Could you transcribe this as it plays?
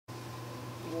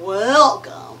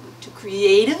to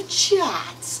Creative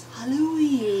Chats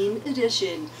Halloween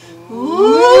edition.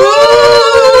 Ooh.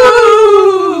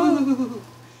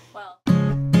 Well.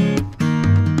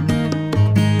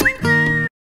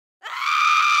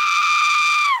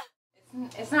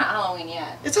 It's not Halloween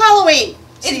yet. It's Halloween.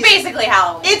 It's basically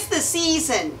Halloween. It's the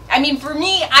season. I mean, for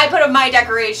me, I put up my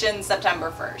decorations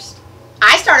September 1st.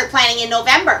 I started planning in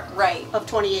November Right. of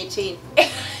 2018.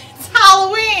 It's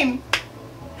Halloween.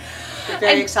 We're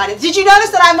very excited. Did you notice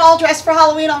that I'm all dressed for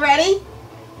Halloween already?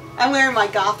 I'm wearing my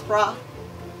goth bra.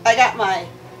 I got my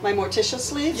Morticia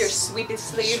sleeves. Your sweepy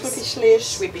sleeves. Sweepy sleeves.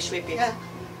 Sweepy. Yeah.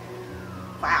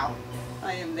 Wow.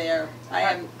 I am there. I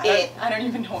am it. I don't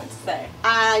even know what to say.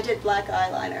 I did black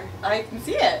eyeliner. I can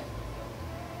see it.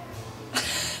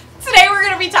 Today we're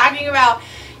going to be talking about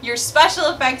your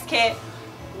special effects kit,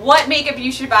 what makeup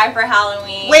you should buy for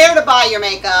Halloween. Where to buy your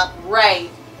makeup. Right.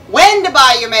 When to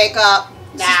buy your makeup.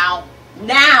 Now.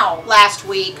 Now. Last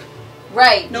week.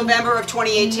 Right. November of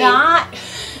 2018.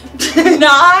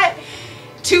 Not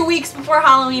 2 weeks before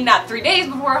Halloween, not 3 days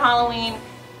before Halloween.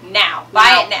 Now.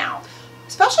 Buy it now.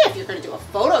 Especially if you're going to do a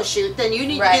photo shoot, then you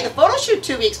need to do the photo shoot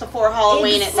 2 weeks before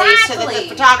Halloween at least, so that the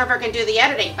photographer can do the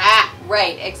editing.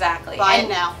 Right, exactly. Buy it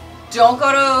now. Don't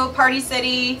go to Party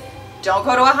City. Don't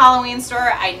go to a Halloween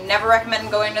store. I never recommend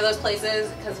going to those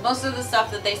places because most of the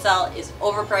stuff that they sell is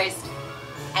overpriced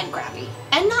and crappy.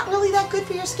 And not really that good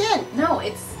for your skin. No,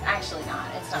 it's actually not.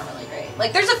 It's not really great.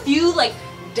 Like, there's a few, like,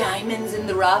 diamonds in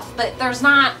the rough, but there's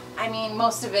not, I mean,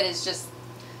 most of it is just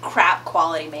crap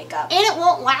quality makeup. And it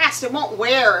won't last. It won't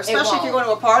wear, especially if you're going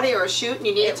to a party or a shoot and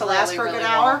you need it to last for a good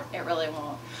hour. It really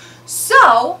won't.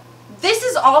 So, this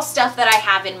is all stuff that I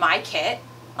have in my kit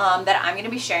that I'm going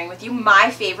to be sharing with you. My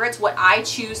favorites, what I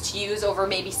choose to use over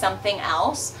maybe something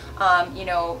else. You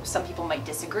know, some people might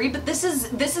disagree, but this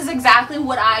is exactly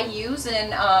what I use,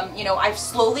 and you know, I've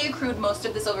slowly accrued most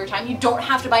of this over time. You don't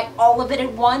have to buy all of it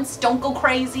at once. Don't go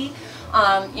crazy.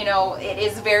 You know, it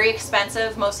is very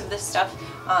expensive, most of this stuff.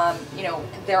 You know,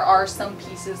 there are some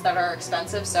pieces that are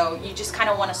expensive, so you just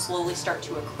kind of want to slowly start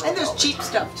to accrue. And there's cheap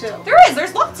stuff too.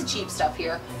 There's lots of cheap stuff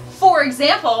here. For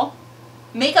example,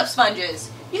 makeup sponges.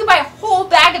 You can buy a whole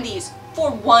bag of these for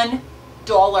 $1.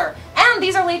 And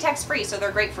these are latex free, so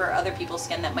they're great for other people's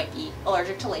skin that might be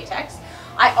allergic to latex.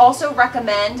 I also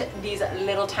recommend these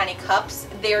little tiny cups.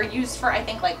 They're used for, I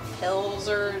think, like pills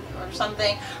or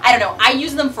something. I don't know. I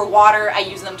use them for water. I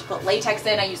use them to put latex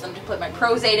in. I use them to put my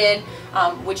Prozade in,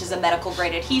 which is a medical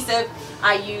grade adhesive.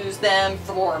 I use them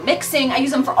for mixing. I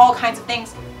use them for all kinds of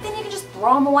things. Then you can just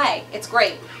throw them away. It's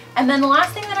great. And then the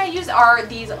last thing that I use are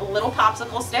these little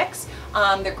popsicle sticks.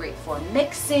 They're great for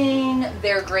mixing.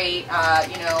 They're great,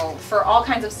 you know, for all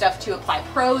kinds of stuff to apply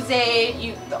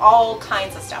Prozade, all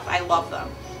kinds of stuff. I love them.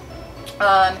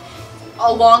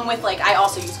 Along with, like, I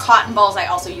also use cotton balls. I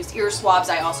also use ear swabs.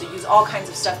 I also use all kinds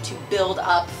of stuff to build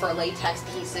up for latex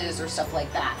pieces or stuff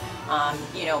like that.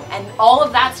 You know, and all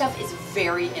of that stuff is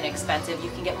very inexpensive.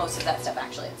 You can get most of that stuff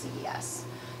actually at CVS.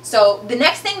 So the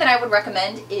next thing that I would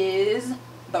recommend is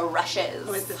brushes.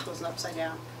 Oh, wait, this goes upside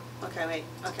down. Okay, wait.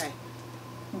 Okay.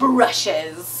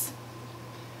 Brushes.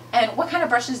 And what kind of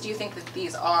brushes do you think that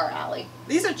these are, Allie?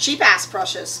 These are cheap-ass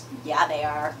brushes. Yeah, they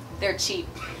are. They're cheap.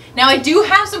 Now, I do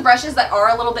have some brushes that are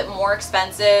a little bit more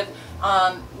expensive,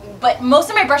 but most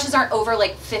of my brushes aren't over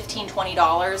like $15,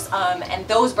 $20, and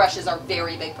those brushes are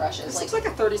very big brushes. This looks like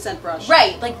a 30-cent brush.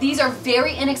 Right. Like, these are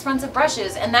very inexpensive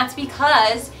brushes, and that's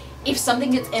because if something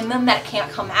gets in them that can't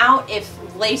come out, if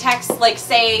latex, like,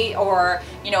 say, or,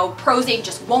 you know, Prozade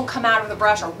just won't come out of the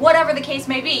brush, or whatever the case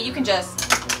may be, you can just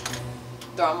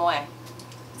throw them away.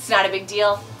 It's not a big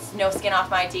deal. It's no skin off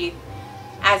my teeth.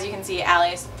 As you can see,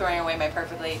 Allie's throwing away my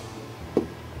perfectly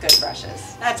good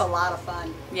brushes. That's a lot of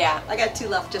fun. Yeah. I got two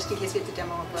left just in case we have to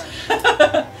demo a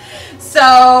brush.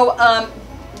 So,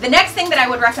 the next thing that I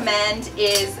would recommend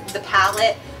is the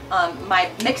palette. My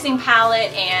mixing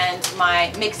palette and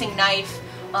my mixing knife.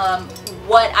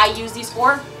 What I use these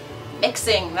for?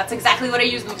 Mixing. That's exactly what I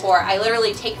use them for. I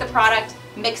literally take the product,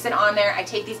 mix it on there. I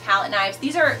take these palette knives.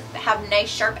 These have nice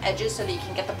sharp edges so that you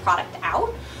can get the product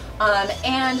out.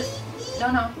 And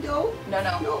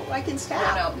no, I can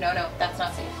stab. No, that's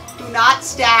not safe. Do not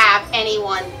stab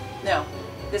anyone. No,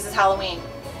 this is Halloween,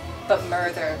 but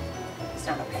murder is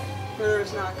not okay. Murder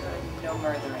is not good. No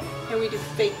murdering. And we do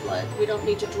fake blood. We don't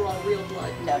need to draw real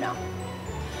blood. No.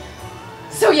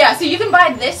 So yeah, so you can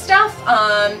buy this stuff,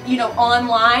 you know,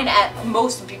 online at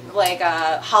most, like,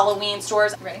 Halloween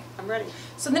stores. Ready? I'm ready.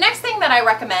 So the next thing that I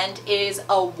recommend is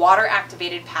a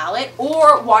water-activated palette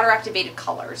or water-activated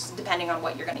colors, depending on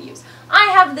what you're going to use. I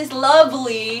have this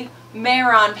lovely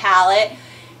Maron palette.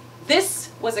 This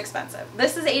was expensive.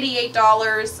 This is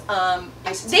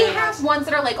 $88. They have ones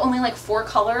that are like only like 4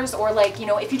 colors, or like, you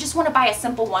know, if you just want to buy a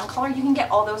simple 1 color, you can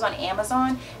get all those on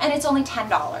Amazon, and it's only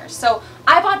 $10. So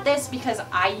I bought this because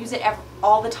I use it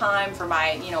all the time for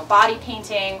my, you know, body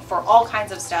painting, for all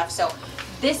kinds of stuff. So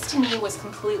this to me was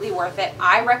completely worth it.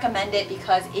 I recommend it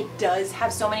because it does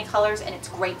have so many colors and it's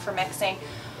great for mixing.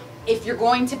 If you're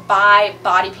going to buy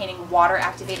body painting water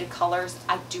activated colors,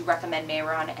 I do recommend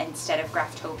Mehron instead of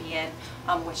Graftobian,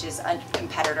 which is a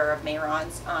competitor of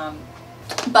Mehron's.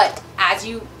 But as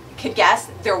you could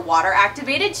guess, they're water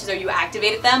activated, so you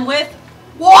activated them with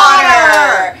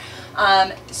water.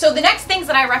 So the next things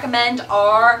that I recommend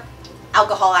are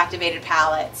alcohol activated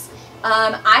palettes.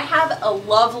 I have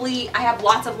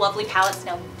lots of lovely palettes.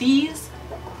 Now these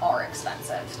are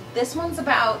expensive. This one's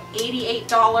about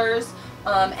 $88.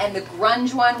 And the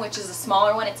grunge one, which is a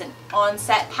smaller one, it's an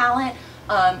onset palette.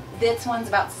 This one's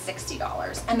about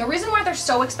 $60. And the reason why they're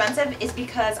so expensive is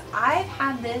because I've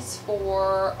had this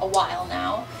for a while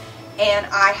now, and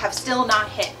I have still not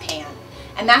hit pan.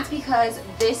 And that's because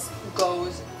this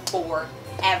goes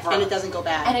forever. And it doesn't go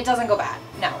bad. And it doesn't go bad.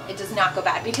 No, it does not go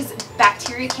bad because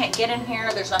bacteria can't get in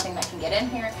here. There's nothing that can get in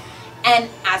here. And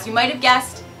as you might have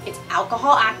guessed, it's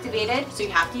alcohol activated, so you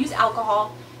have to use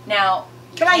alcohol. Now,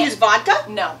 can I use vodka?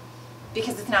 No,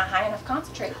 because it's not high enough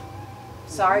concentrate.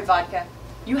 Sorry, vodka.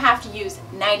 You have to use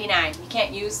 99. You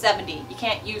can't use 70. You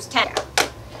can't use 10.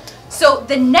 So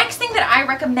the next thing that I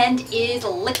recommend is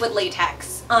liquid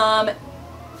latex.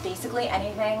 Basically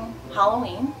anything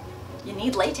Halloween, you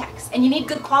need latex, and you need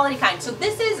good quality kind. So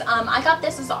this is, I got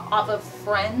this off of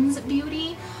Friends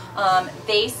Beauty.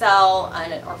 They sell,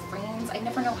 or Friends, I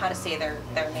never know how to say their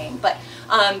name, but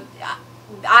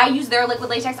I use their liquid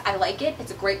latex. I like it.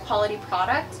 It's a great quality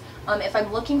product. If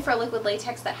I'm looking for a liquid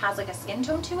latex that has like a skin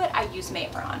tone to it, I use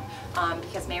Mehron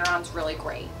because Mehron's really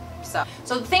great.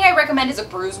 So the thing I recommend is a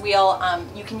bruise wheel.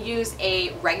 You can use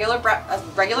a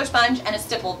regular sponge and a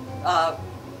stippled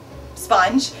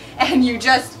sponge, and you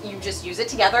just use it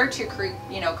together to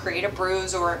create a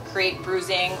bruise or create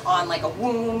bruising on like a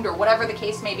wound or whatever the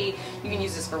case may be. You can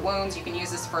use this for wounds. You can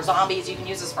use this for zombies. You can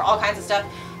use this for all kinds of stuff,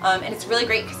 and it's really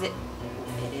great because it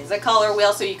is a color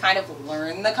wheel, so you kind of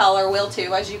learn the color wheel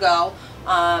too as you go.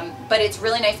 But it's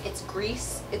really nice. It's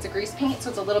grease. It's a grease paint, so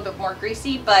it's a little bit more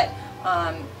greasy, but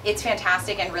it's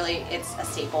fantastic, and really it's a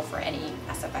staple for any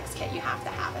SFX kit. You have to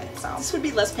have it. So this would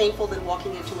be less painful than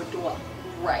walking into a door.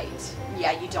 Right.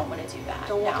 Yeah, you don't want to do that.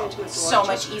 Don't walk into a door. So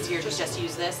much easier to just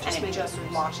use this, and it just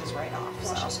washes right off.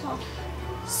 Washes off.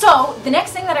 So the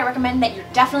next thing that I recommend that you're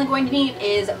definitely going to need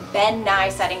is Ben Nye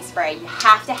setting spray. You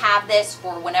have to have this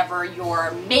for whenever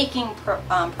you're making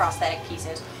prosthetic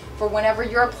pieces, for whenever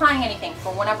you're applying anything,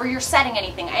 for whenever you're setting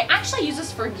anything. I actually use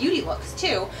this for beauty looks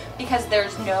too, because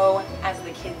there's no, as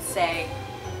the kids say,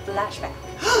 flashback.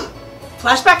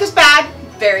 Flashback is bad.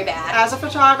 Very bad. As a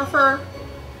photographer,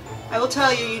 I will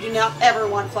tell you, you do not ever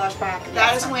want flashback.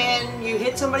 That is when you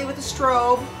hit somebody with a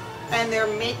strobe and their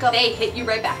makeup, they hit you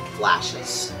right back.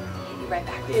 Flashes. Hit you right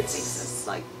back with It's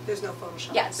like there's no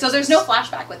Photoshop. Yeah, so there's no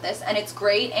flashback with this, and it's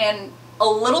great, and a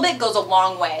little bit goes a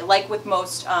long way, like with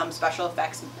most special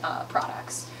effects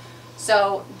products.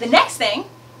 So the next thing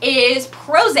is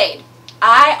Pros-Aid.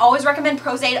 I always recommend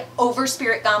Pros-Aid over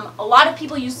Spirit Gum. A lot of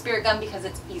people use Spirit Gum because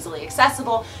it's easily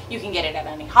accessible. You can get it at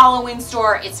any Halloween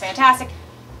store. It's fantastic.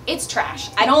 It's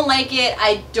trash. I don't like it.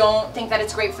 I don't think that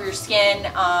it's great for your skin.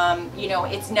 You know,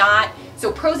 it's not.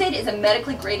 So Pros-Aid is a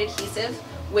medically grade adhesive,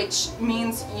 which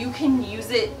means you can use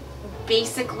it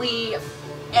basically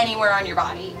anywhere on your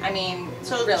body. I mean,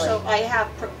 really. So I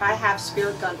have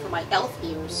Spirit Gum for my elf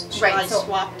ears. Should right. I So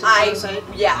swap to Pros-Aid?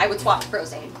 Yeah, I would swap to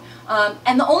Pros-Aid.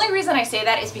 And the only reason I say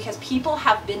that is because people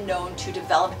have been known to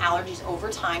develop allergies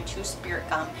over time to Spirit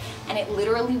Gum, and it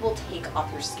literally will take off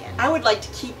your skin. I would like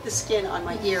to keep the skin on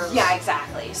my ears. Yeah,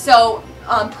 exactly. So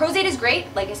Pros-Aid is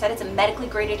great. Like I said, it's a medically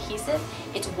grade adhesive.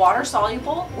 It's water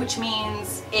soluble, which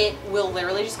means it will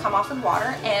literally just come off with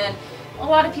water. And a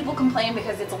lot of people complain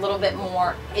because it's a little bit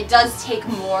more, it does take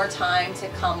more time to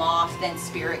come off than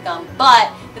Spirit Gum.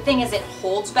 But the thing is, it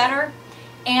holds better,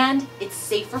 and it's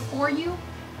safer for you.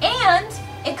 And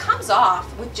it comes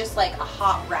off with just like a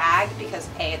hot rag because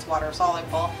A, it's water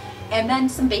soluble, and then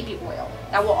some baby oil.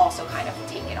 That will also kind of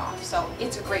take it off. So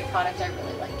it's a great product. I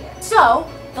really like it. So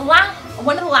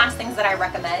one of the last things that I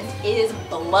recommend is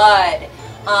blood.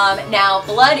 Now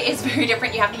blood is very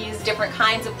different. You have to use different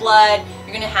kinds of blood.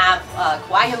 You're going to have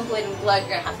coagulated blood.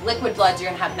 You're going to have liquid bloods. You're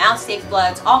going to have mouth-safe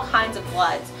bloods. All kinds of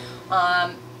bloods.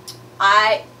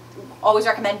 I always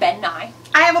recommend Ben Nye.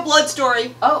 I have a blood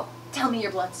story. Oh. Tell me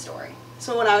your blood story.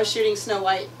 So when I was shooting Snow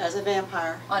White as a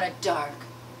vampire. On a dark,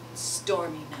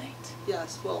 stormy night.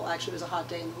 Yes, well, actually, it was a hot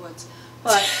day in the woods.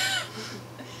 But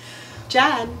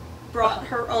Jan brought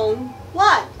her own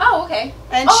blood. Oh, okay.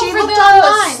 And oh, she for looked the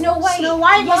online. Snow White. Snow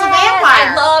White was a Yes,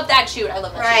 vampire. I love that shoot. I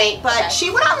love that Right, shoot. but Okay. she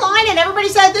went online and everybody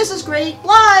said, this is great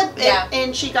blood. Yeah.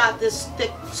 And she got this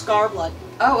thick scar blood.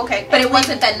 Oh, okay. But it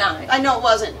wasn't Ben 9. I know it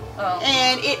wasn't. Oh.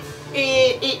 And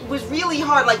it was really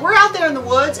hard. Like, we're out there in the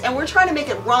woods and we're trying to make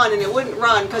it run and it wouldn't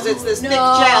run because it's this thick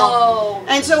gel.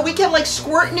 And so we kept like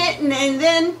squirting it, and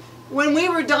then when we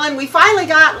were done, we finally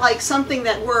got like something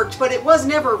that worked, but it was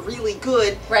never really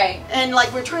good. Right. And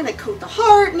like we're trying to coat the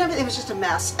heart and everything. It was just a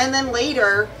mess. And then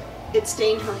later, it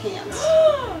stained her hands.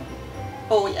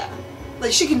 Oh yeah.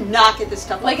 Like she could not get this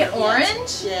stuff Like off an her orange?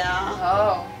 hands. Yeah.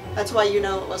 Oh. That's why you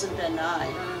know it wasn't Ben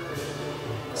 9.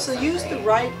 So use the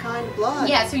right kind of blood.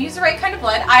 Yeah, so use the right kind of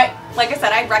blood. Like I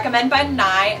said, I recommend Ben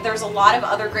Nye. There's a lot of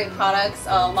other great products,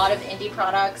 a lot of indie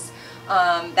products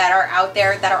that are out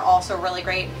there that are also really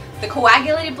great. The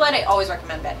coagulated blood, I always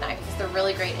recommend Ben Nye because they're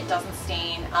really great. It doesn't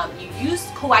stain. You use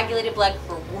coagulated blood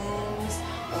for wounds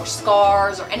or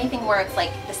scars or anything where it's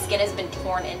like the skin has been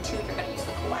torn into. You're going to use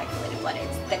the coagulated blood.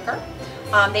 It's thicker.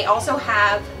 They also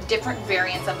have different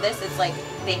variants of this. It's like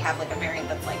they have like a variant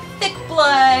that's like thick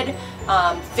blood,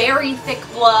 very thick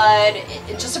blood.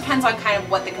 It just depends on kind of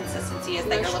what the consistency is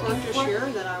that you're looking for.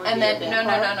 And then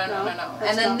no.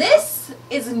 And then this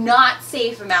is not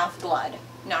safe mouth blood.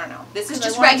 No. This is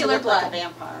just regular blood. Like a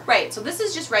vampire. Right. So this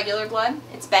is just regular blood.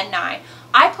 It's Ben Nye.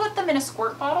 I put them in a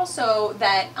squirt bottle so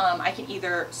that I can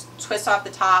either twist off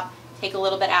the top, take a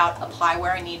little bit out, apply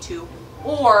where I need to,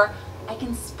 or I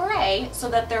can spray so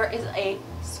that there is a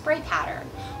spray pattern,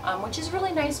 which is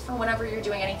really nice for whenever you're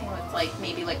doing anything with like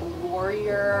maybe like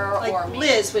warrior like or maybe,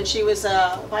 Liz when she was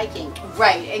a Viking.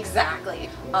 Right, exactly.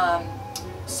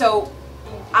 So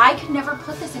I could never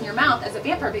put this in your mouth as a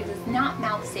vampire because it's not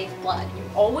mouth-safe blood. You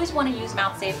always want to use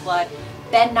mouth-safe blood.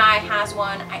 Ben Nye has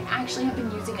one. I actually have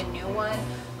been using a new one.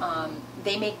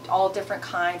 They make all different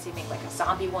kinds. They make like a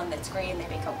zombie one that's green. They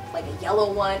make like a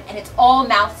yellow one, and it's all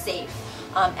mouth-safe.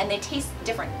 And they taste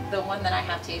different. The one that I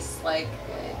have tastes like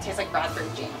raspberry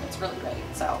jam. It's really great.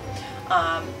 So,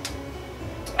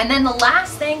 and then the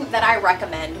last thing that I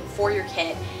recommend for your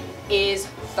kid is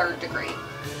 3rd Degree.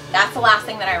 That's the last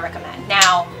thing that I recommend.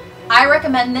 Now, I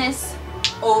recommend this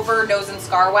over Nose and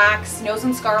Scar Wax. Nose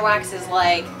and Scar Wax is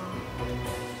like,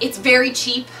 it's very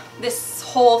cheap. This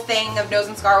whole thing of Nose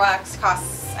and Scar Wax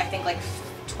costs, I think, like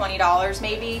 $20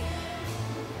 maybe.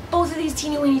 Both of these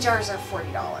teeny weeny jars are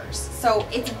 $40. So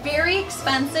it's very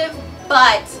expensive,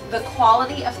 but the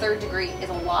quality of 3rd Degree is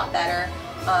a lot better.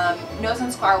 Nose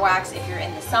and Scar Wax, if you're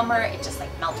in the summer, it just like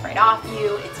melts right off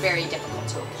you. It's very difficult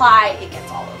to apply. It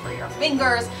gets all over your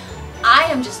fingers. I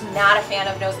am just not a fan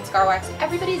of Nose and Scar Wax.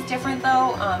 Everybody's different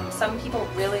though. Some people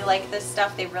really like this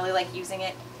stuff. They really like using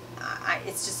it.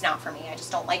 It's just not for me. I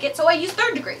just don't like it. So I use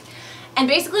 3rd Degree. And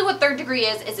basically what 3rd Degree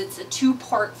is it's a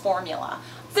 2-part formula.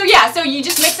 So yeah, so you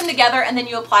just mix them together and then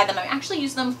you apply them. I actually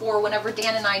used them for whenever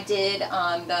Dan and I did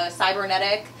the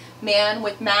cybernetic man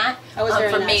with Matt That was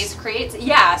very for nice. Maze Creates.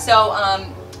 Yeah, so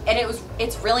and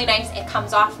it's really nice. It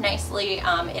comes off nicely.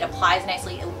 It applies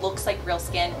nicely. It looks like real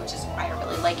skin, which is why I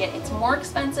really like it. It's more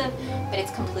expensive, but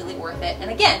it's completely worth it.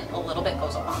 And again, a little bit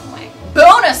goes a long way.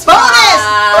 Bonus! Bonus!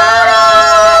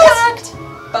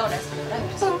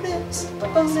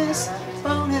 Bonus!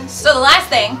 So the last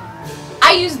thing,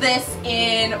 I use this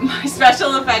in my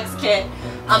special effects kit,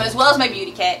 as well as my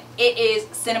beauty kit. It is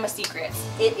Cinema Secrets.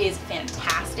 It is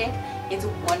fantastic. It's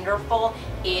wonderful.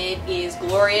 It is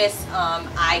glorious.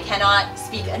 I cannot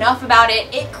speak enough about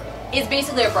it. It is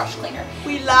basically a brush cleaner.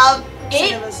 We love It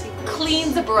Cinema Secrets.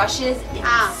 cleans the brushes in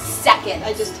seconds.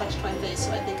 I just touched my face,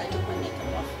 so I think I took my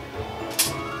makeup off.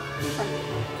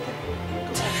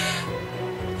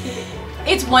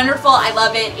 It's wonderful. I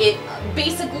love it. It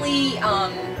basically,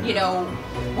 you know,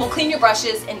 will clean your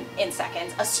brushes in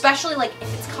seconds, especially like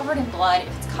if it's covered in blood,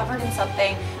 if it's covered in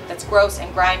something that's gross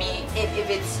and grimy, if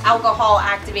it's alcohol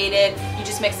activated, you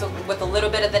just mix it with a little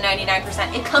bit of the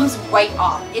 99%. It comes right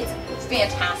off. It's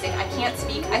fantastic. I can't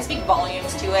speak. I speak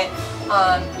volumes to it.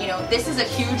 You know, this is a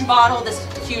huge bottle. This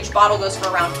huge bottle goes for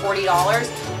around $40,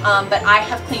 but I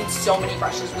have cleaned so many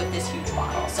brushes with this huge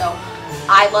bottle. So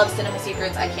I love Cinema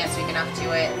Secrets. I can't speak enough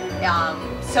to it.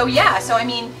 So yeah, so I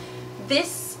mean,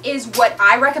 this is what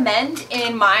I recommend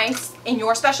in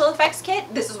your special effects kit.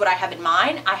 This is what I have in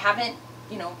mine. I haven't,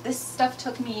 you know, this stuff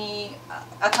took me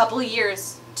a couple of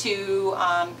years to,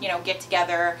 you know, get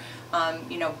together,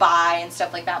 you know, buy and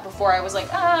stuff like that before I was like,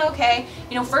 oh, okay.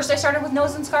 You know, first I started with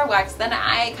Nose and Scar Wax, then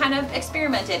I kind of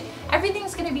experimented.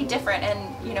 Everything's going to be different,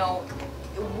 and, you know,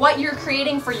 what you're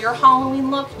creating for your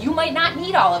Halloween look, you might not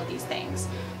need all of these things.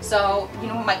 So,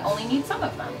 you might only need some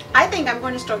of them. I think I'm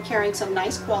going to start carrying some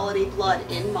nice quality blood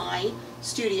in my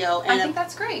studio. And I think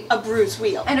that's great. A bruise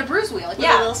wheel. And a bruise wheel, with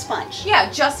a little sponge. Yeah,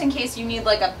 just in case you need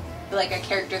like a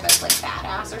character that's like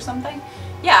badass or something.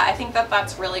 Yeah, I think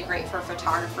that's really great for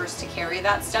photographers to carry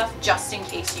that stuff just in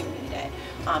case you need it.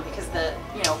 Because the,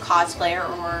 cosplayer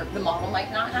or the model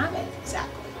might not have it.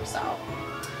 Exactly.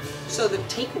 So the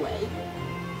takeaway,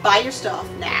 buy your stuff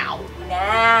now.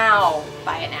 Now.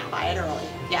 Buy it now. Buy it early.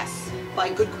 Yes. Buy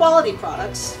good quality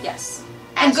products. Yes.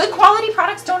 And good quality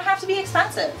products don't have to be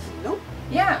expensive. Nope.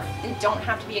 Yeah, they don't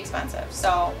have to be expensive.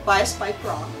 So buy a spike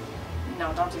bra.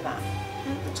 No, don't do that.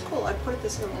 That's cool. I put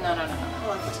this in. No. I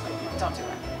like the spike bra. Don't do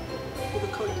that. With a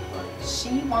coating blood.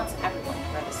 She wants everyone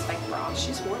to wear the spike bra.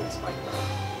 She's worn the spike bra.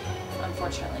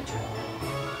 Unfortunately true.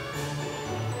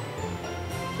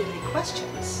 If you have any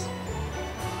questions,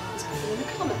 please put them in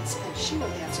the comments and she will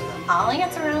answer them. I'll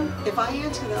answer them. If I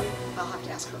answer them, I'll have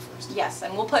to ask her first. Yes,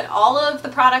 and we'll put all of the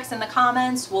products in the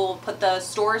comments. We'll put the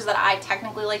stores that I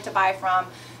technically like to buy from,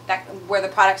 where the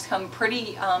products come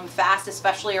pretty fast,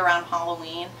 especially around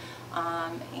Halloween.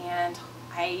 And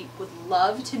I would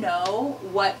love to know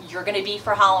what you're going to be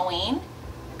for Halloween,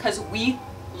 because we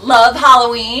love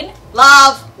Halloween.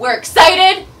 We're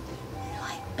excited. We're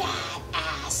like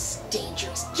badass,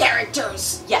 dangerous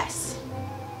characters. Yes.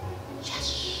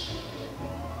 Yes.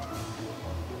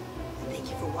 Thank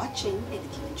you for watching, and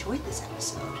if you enjoyed this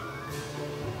episode,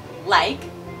 like,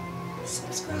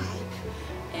 subscribe,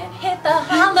 and hit the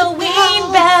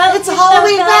Halloween bell. It's a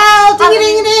Halloween bell. Ding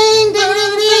ding ding, ding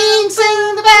ding ding.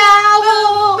 Sing the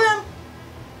bell.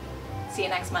 See you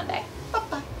next Monday.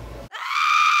 Bye-bye.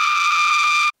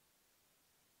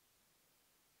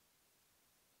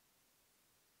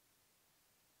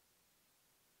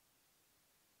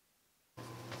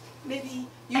 Maybe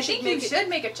I think you should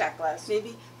make a checklist.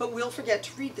 Maybe, but we'll forget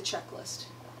to read the checklist.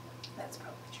 That's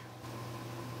probably true.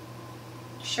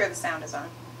 Sure, the sound is on.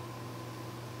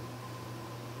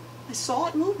 I saw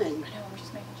it moving. I know, I'm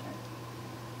just making sure.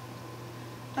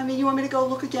 I mean, you want me to go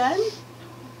look again?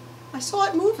 I saw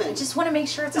it moving. I just want to make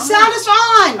sure it's on. The sound is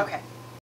on! Okay.